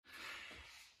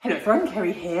Hello everyone,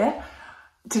 Kerry here.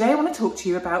 Today I want to talk to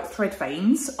you about thread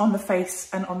veins on the face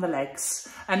and on the legs,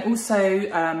 and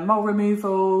also mole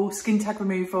removal, skin tag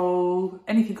removal,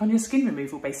 anything on your skin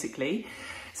removal basically.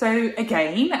 So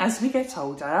again, as we get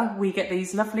older, we get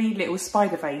these lovely little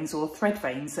spider veins or thread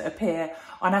veins that appear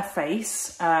on our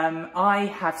face.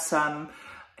 I have some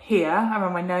here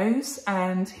around my nose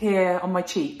and here on my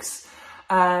cheeks.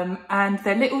 And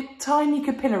they're little tiny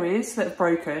capillaries that have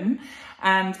broken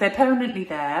and they're permanently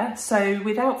there. So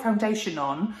without foundation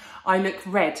on, I look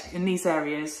red in these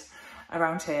areas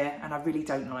around here and I really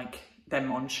don't like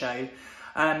them on show.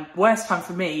 Worst time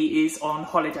for me is on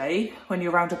holiday when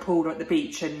you're around a pool or at the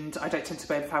beach, and I don't tend to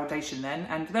wear foundation then,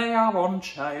 and they are on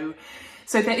show.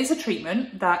 So there is a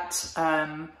treatment that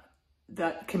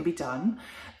that can be done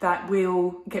that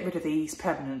will get rid of these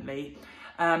permanently.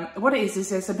 What it is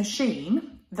there's a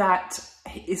machine that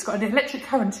it's got an electric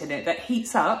current in it that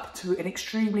heats up to an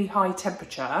extremely high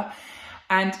temperature,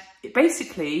 and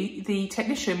basically the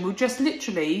technician will just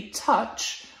literally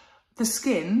touch the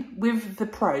skin with the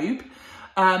probe,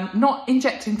 not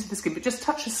inject into the skin, but just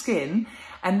touch the skin,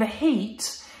 and the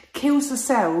heat kills the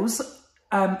cells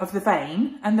of the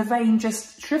vein, and the vein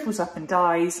just shrivels up and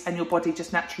dies, and your body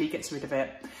just naturally gets rid of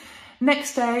it.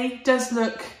 Next day does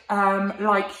look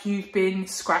like you've been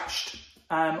scratched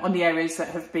on the areas that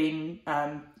have been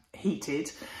heated.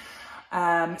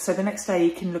 So the next day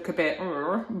you can look a bit,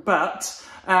 but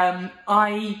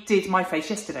I did my face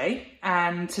yesterday,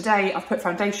 and today I've put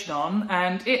foundation on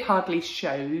and it hardly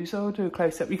shows. I'll do a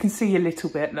close up. You can see a little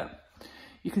bit, look.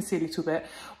 You can see a little bit.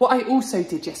 What I also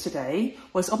did yesterday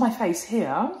was on my face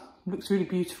here, looks really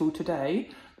beautiful today,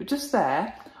 but just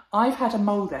there, I've had a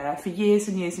mole there for years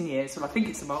and years and years. Well, I think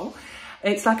it's a mole.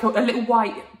 It's like a little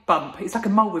white bump. It's like a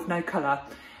mole with no colour.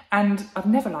 And I've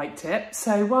never liked it.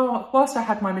 So whilst I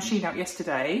had my machine out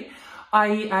yesterday,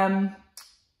 I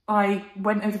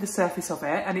went over the surface of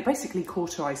it and it basically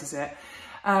cauterises it.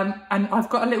 And I've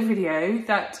got a little video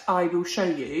that I will show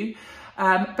you.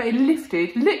 But it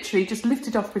literally just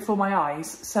lifted off before my eyes.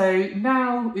 So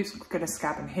now it's going to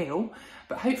scab and heal.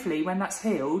 But hopefully when that's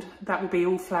healed, that will be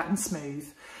all flat and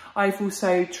smooth. I've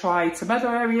also tried some other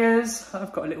areas.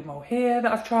 I've got a little mole here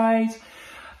that I've tried.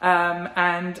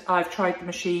 And I've tried the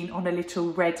machine on a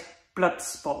little red blood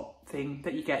spot thing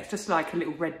that you get. It's just like a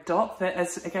little red dot that,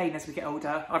 as we get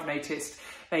older, I've noticed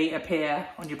they appear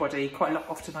on your body quite a lot,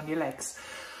 often on your legs.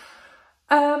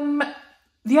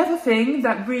 The other thing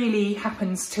that really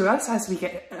happens to us as we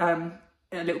get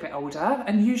a little bit older,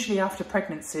 and usually after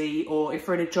pregnancy or if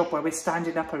we're in a job where we're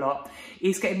standing up a lot,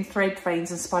 is getting thread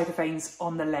veins and spider veins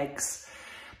on the legs.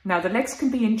 Now the legs can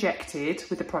be injected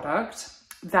with a product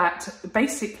that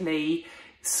basically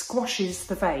squashes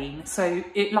the vein, so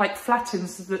it like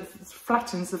flattens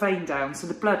the vein down so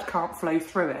the blood can't flow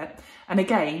through it, and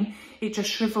again it just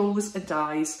shrivels and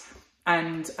dies,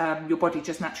 and your body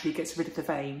just naturally gets rid of the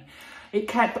vein. It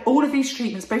can, all of these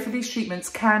treatments, both of these treatments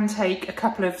can take a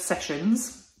couple of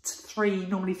sessions,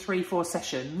 normally 3-4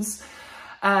 sessions,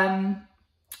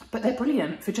 but they're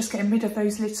brilliant for just getting rid of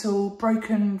those little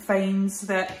broken veins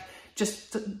that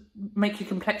just make your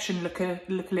complexion look a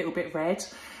little bit red.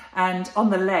 And on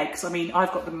the legs, I mean,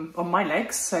 I've got them on my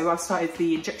legs, so I've started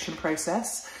the injection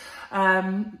process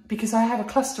because I have a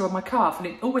cluster on my calf and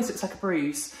it always looks like a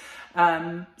bruise.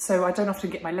 So I don't often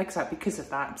get my legs out because of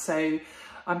that. So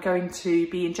I'm going to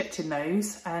be injecting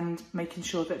those and making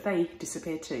sure that they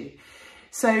disappear too.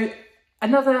 So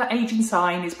another aging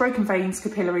sign is broken veins,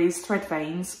 capillaries, thread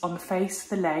veins on the face,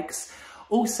 the legs.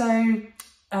 Also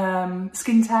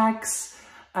skin tags,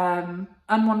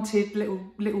 unwanted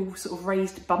little sort of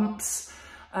raised bumps.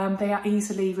 They are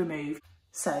easily removed.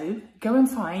 So go and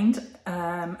find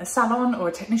a salon or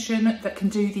a technician that can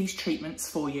do these treatments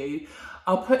for you.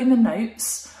 I'll put in the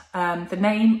notes the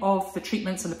name of the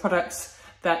treatments and the products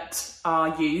that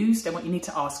are used and what you need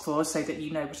to ask for so that you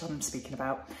know what I'm speaking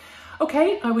about.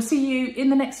 Okay, I will see you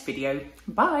in the next video.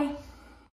 Bye.